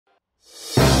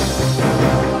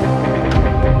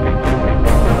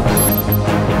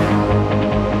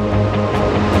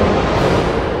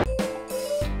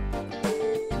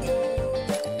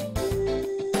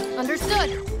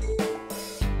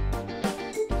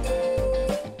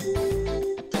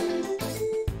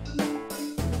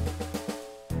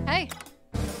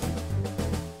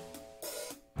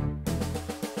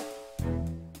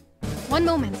One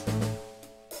moment.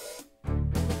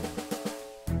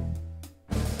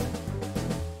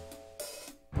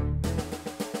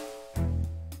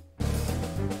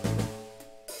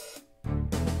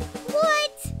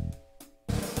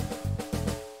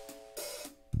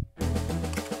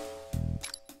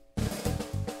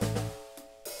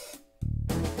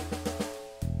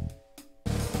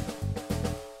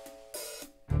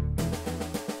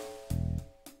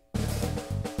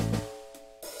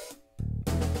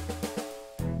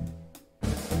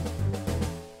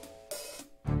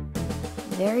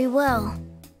 Very well.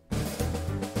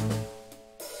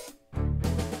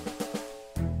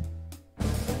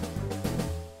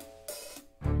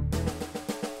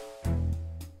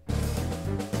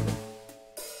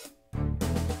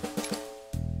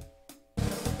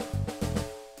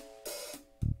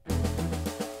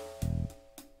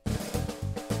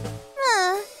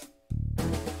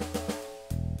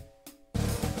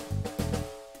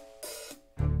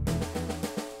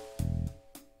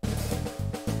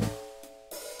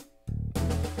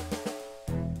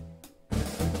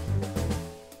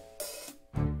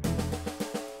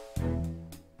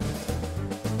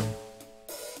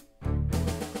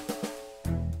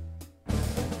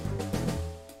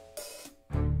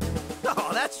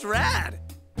 Oh, that's rad!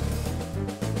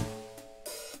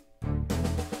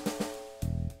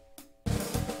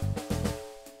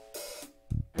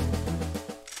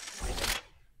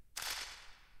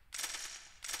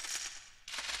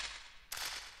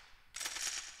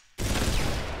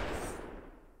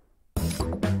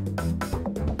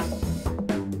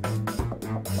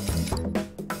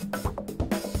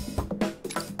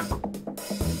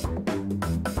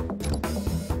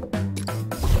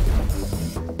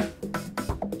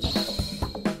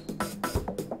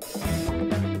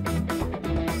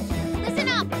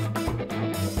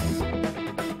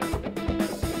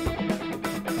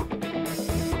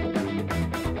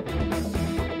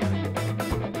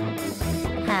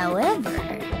 However,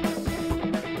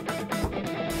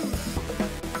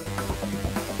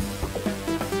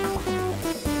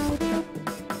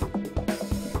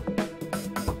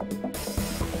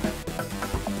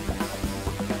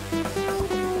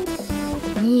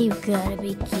 you gotta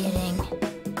be kidding.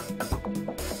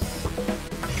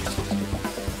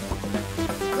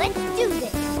 Let's do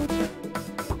this.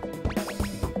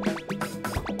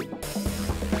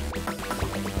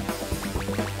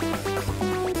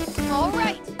 All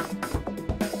right.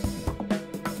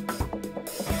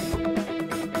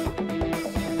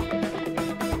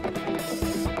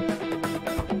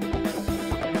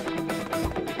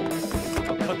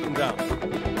 Cut them down.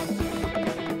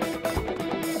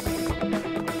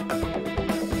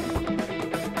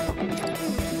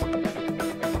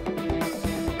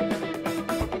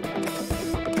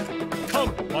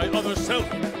 Come, my other self.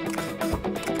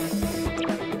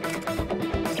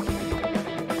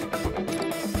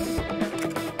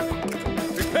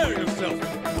 Prepare yourself.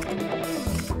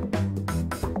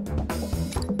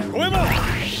 Comenta!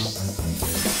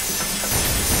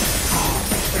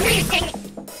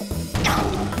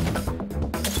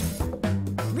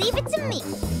 Leave it to me.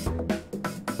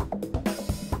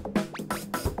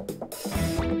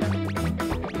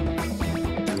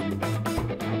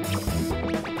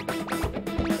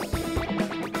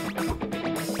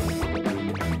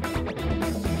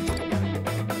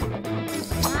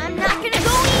 I'm not gonna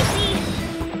go easy.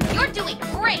 You're doing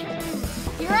great.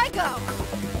 Here I go.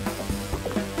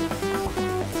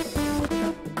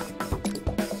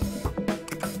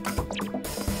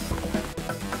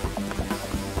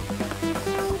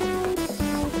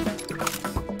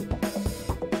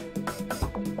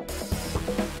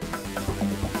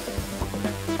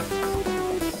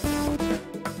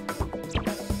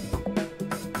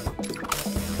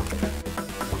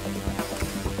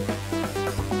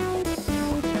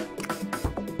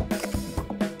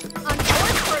 On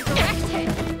board for a direct hit.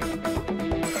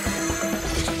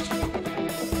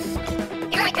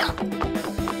 Here I go.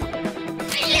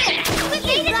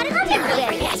 You got it perfect.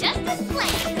 Just as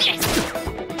planned.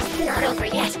 Not over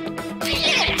yet.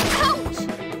 Ouch!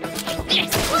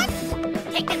 What?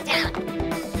 Take them down.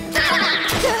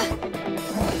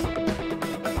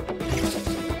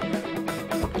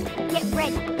 Get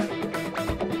ready.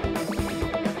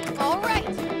 All right.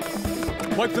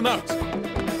 Wipe them out.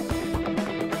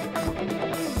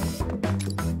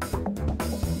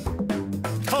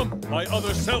 Come, my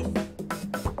other self.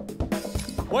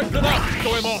 Wipe them out.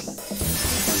 Go him on.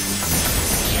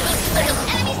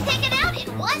 Enemies taken out in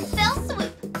one fell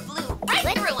swoop. Flew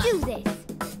right through 'em. Let's do this.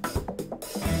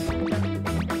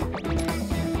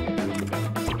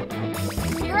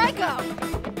 Here I go.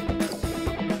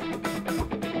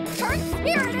 Turn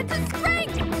spirit into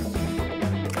strength.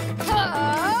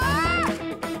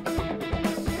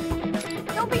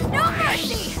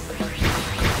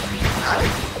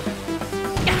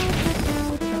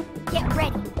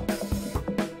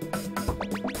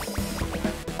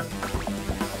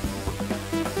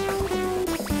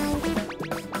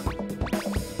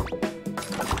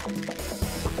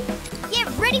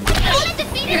 ready for Sonic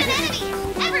defeated an enemy!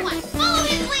 Everyone, follow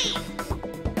his lead!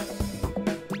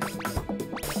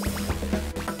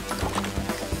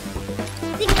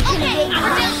 Okay,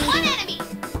 we're down one enemy!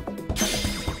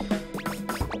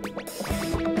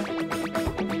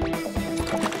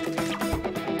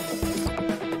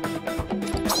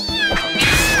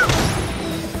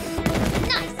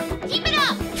 Nice! Keep it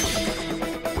up!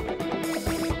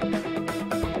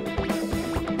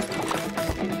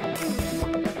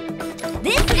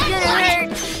 This is gonna hurt.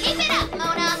 Keep it up,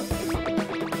 Mona!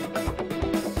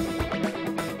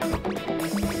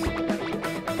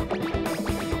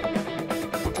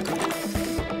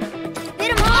 Hit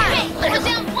him hard. Okay, we're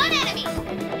down one enemy!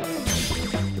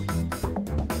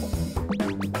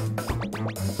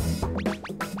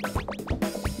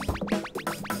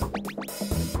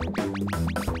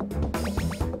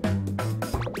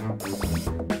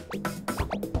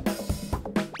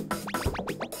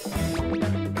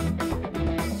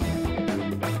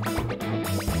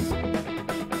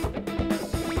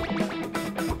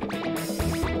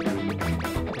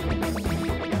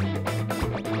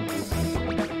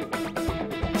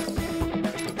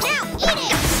 Now, eat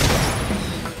it!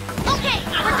 Okay,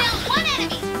 we're down one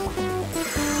enemy!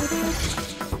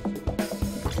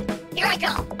 Here I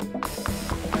go!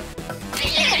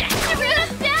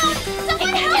 Everyone's down!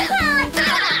 Someone help her!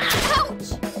 Ouch!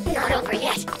 Not over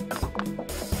yet.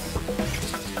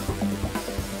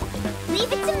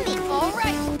 Leave it to me. All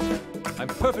right. I'm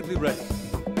perfectly ready.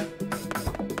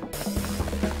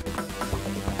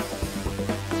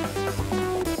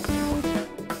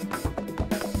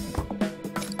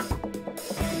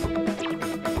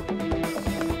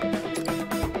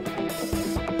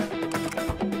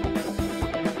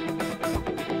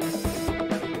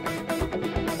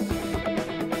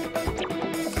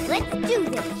 Let's do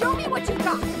this. Show me what you've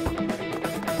got.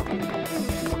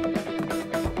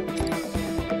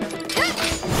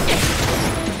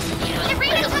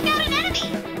 Irina took out an enemy!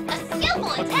 A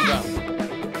skillful attack!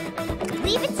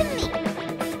 Leave it to me.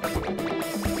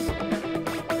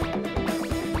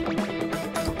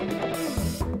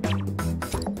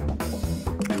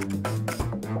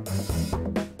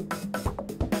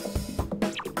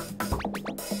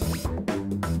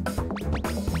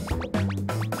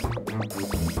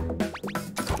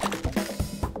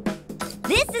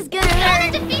 This is gonna Sonic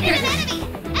hurt. defeated an enemy!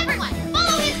 Everyone,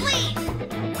 follow his lead!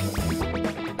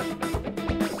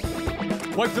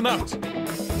 Wipe them out.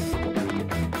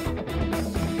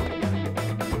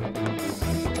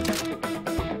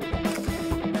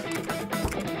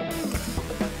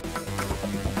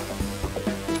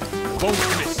 Won't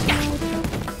miss.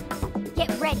 Get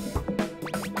ready.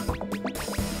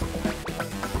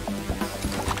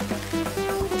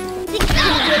 Think you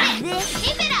can get this?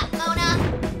 Keep it up, Mona!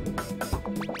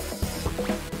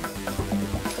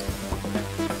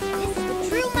 This is the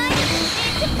true mind of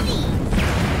phantom thieves.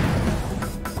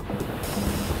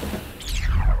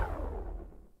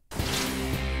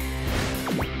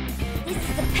 This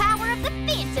is the power of the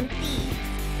phantom thieves.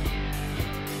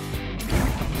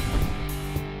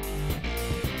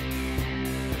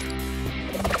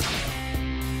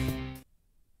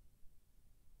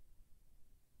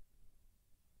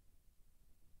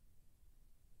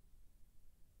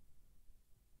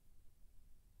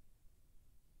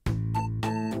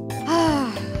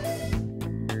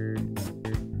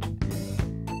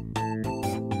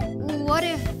 What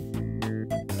if...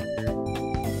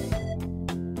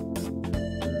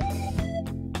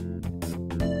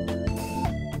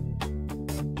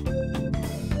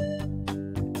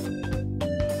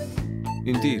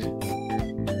 Indeed.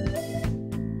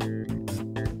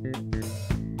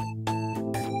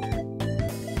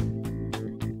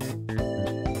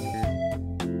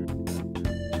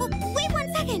 Wait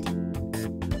 1 second.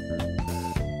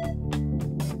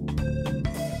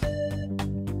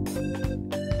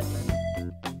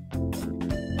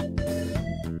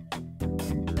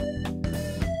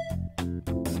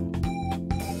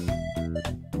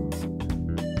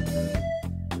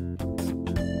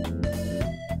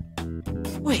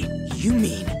 Wait, you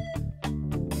mean...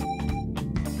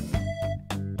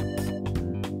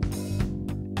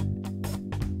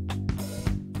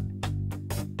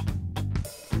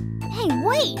 Hey,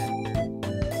 wait!